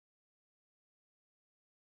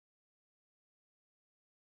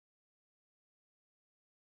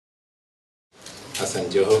Mombasa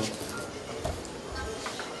and Joho,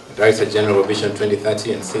 Director General of Vision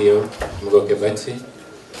 2030 and CEO, Mugo Kebati,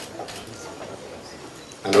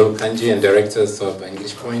 and all Kanji and directors of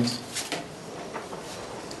EnglishPoint,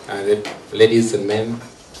 the ladies and men,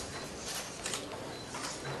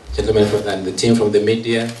 gentlemen and the team from the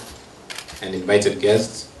media, and invited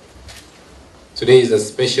guests. Today is a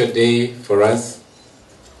special day for us,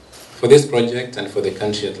 for this project and for the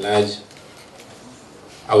country at large.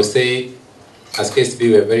 I would say, as KCB,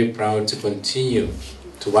 we are very proud to continue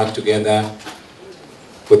to work together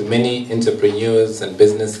with many entrepreneurs and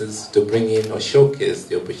businesses to bring in or showcase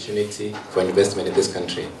the opportunity for investment in this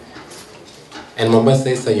country. And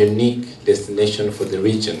Mombasa is a unique destination for the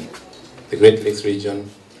region, the Great Lakes region,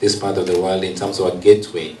 this part of the world, in terms of a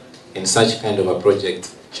gateway. And such kind of a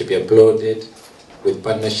project should be applauded with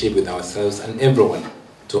partnership with ourselves and everyone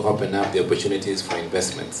to open up the opportunities for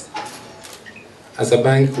investments. As a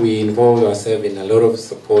bank, we involve ourselves in a lot of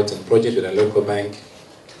support and projects with a local bank.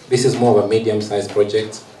 This is more of a medium-sized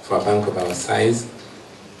project for a bank of our size.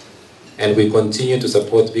 And we continue to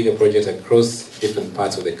support bigger projects across different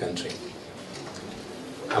parts of the country.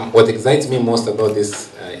 What excites me most about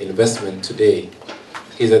this investment today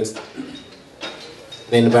is that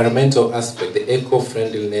the environmental aspect, the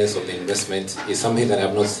eco-friendliness of the investment is something that I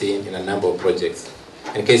have not seen in a number of projects.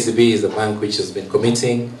 And KCB is a bank which has been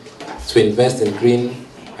committing to invest in green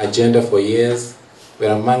agenda for years. We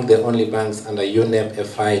are among the only banks under UNEP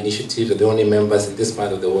FI initiative, the only members in this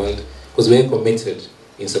part of the world, because we are committed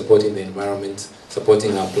in supporting the environment,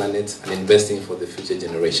 supporting our planet, and investing for the future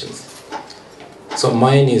generations. So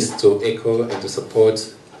mine is to echo and to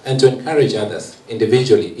support and to encourage others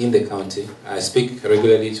individually in the county. I speak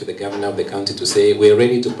regularly to the governor of the county to say we are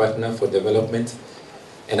ready to partner for development,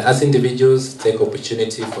 and as individuals take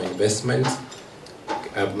opportunity for investment.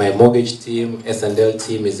 My mortgage team, S&L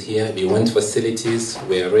team is here. If you want facilities,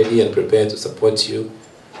 we are ready and prepared to support you.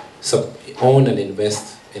 Own and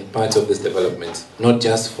invest in part of this development, not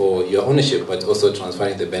just for your ownership, but also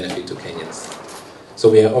transferring the benefit to Kenyans. So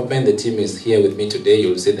we are open. The team is here with me today.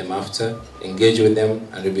 You'll see them after. Engage with them,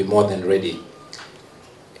 and we'll be more than ready.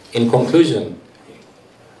 In conclusion,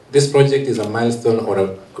 this project is a milestone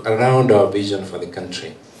around our vision for the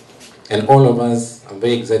country. And all of us, I'm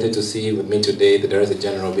very excited to see with me today the Director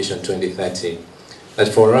General of Vision 2030, that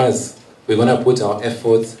for us, we're going to put our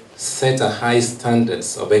efforts, set a high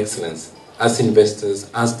standards of excellence as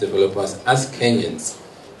investors, as developers, as Kenyans,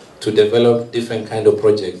 to develop different kind of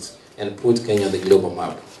projects and put Kenya on the global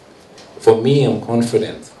map. For me, I'm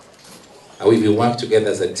confident that if we work together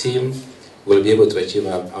as a team, we'll be able to achieve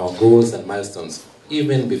our goals and milestones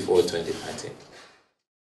even before 2030.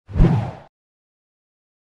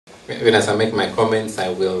 When as I make my comments, I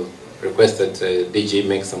will request that DG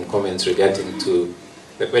make some comments regarding to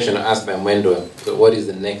the question asked by Mwendo, what is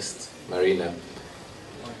the next marina?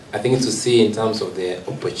 I think to see in terms of the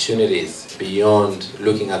opportunities beyond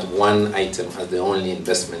looking at one item as the only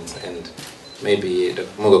investment, and maybe Dr.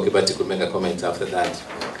 Mugo Kebati could make a comment after that,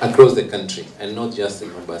 across the country and not just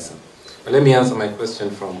in Mombasa. But let me answer my question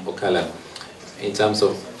from Okala in terms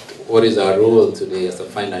of what is our role today as a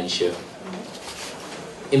financier.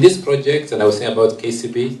 In this project, and I will say about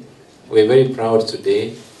KCB, we're very proud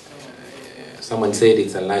today. Someone said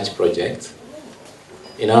it's a large project.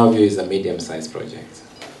 In our view, it's a medium-sized project.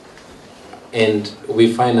 And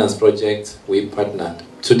we finance projects, we partner.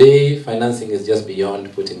 Today, financing is just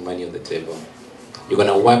beyond putting money on the table. You're going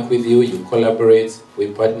to work with you, you collaborate,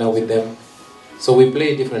 we partner with them. So we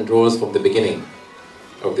play different roles from the beginning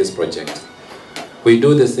of this project. We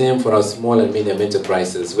do the same for our small and medium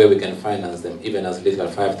enterprises where we can finance them even as little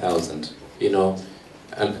as 5,000. You know,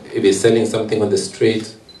 and if you're selling something on the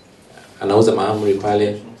street, anauza mahamri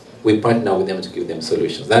pale, we partner with them to give them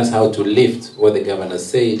solutions. That's how to lift what the governor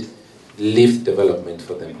said, lift development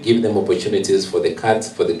for them, give them opportunities for the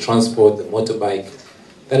carts, for the transport, the motorbike.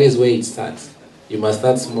 That is where it starts. You must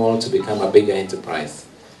start small to become a bigger enterprise.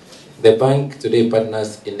 The bank today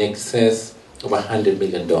partners in excess of $100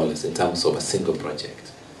 million in terms of a single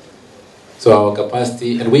project. So our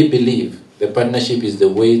capacity, and we believe the partnership is the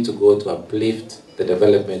way to go to uplift the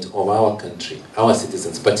development of our country, our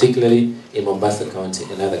citizens, particularly in Mombasa County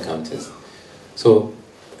and other counties. So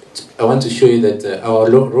I want to show you that our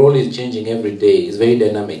role is changing every day. It's very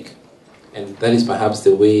dynamic. And that is perhaps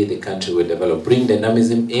the way the country will develop. Bring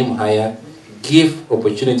dynamism, aim higher, give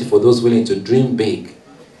opportunity for those willing to dream big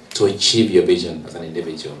to achieve your vision as an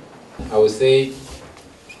individual. I would say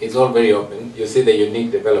it's all very open. You see the unique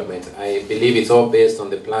development. I believe it's all based on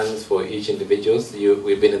the plans for each individual.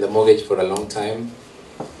 We've been in the mortgage for a long time.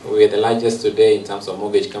 We are the largest today in terms of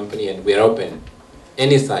mortgage company, and we are open.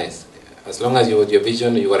 Any size. as long as you have your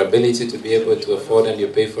vision, your ability to be able to afford and you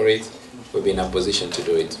pay for it, we'll be in a position to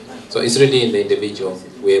do it. So it's really in the individual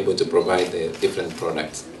we're able to provide the different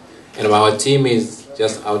products. And our team is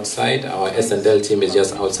just outside, our S&L team is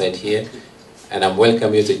just outside here, and I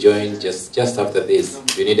welcome you to join just after this.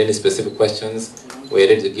 If you need any specific questions, we're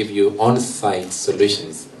ready to give you on-site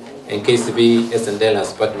solutions. And KCB S&L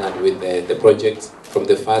has partnered with the project from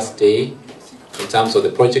the first day in terms of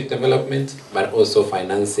the project development, but also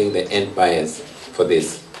financing the end buyers for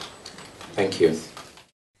this. Thank you.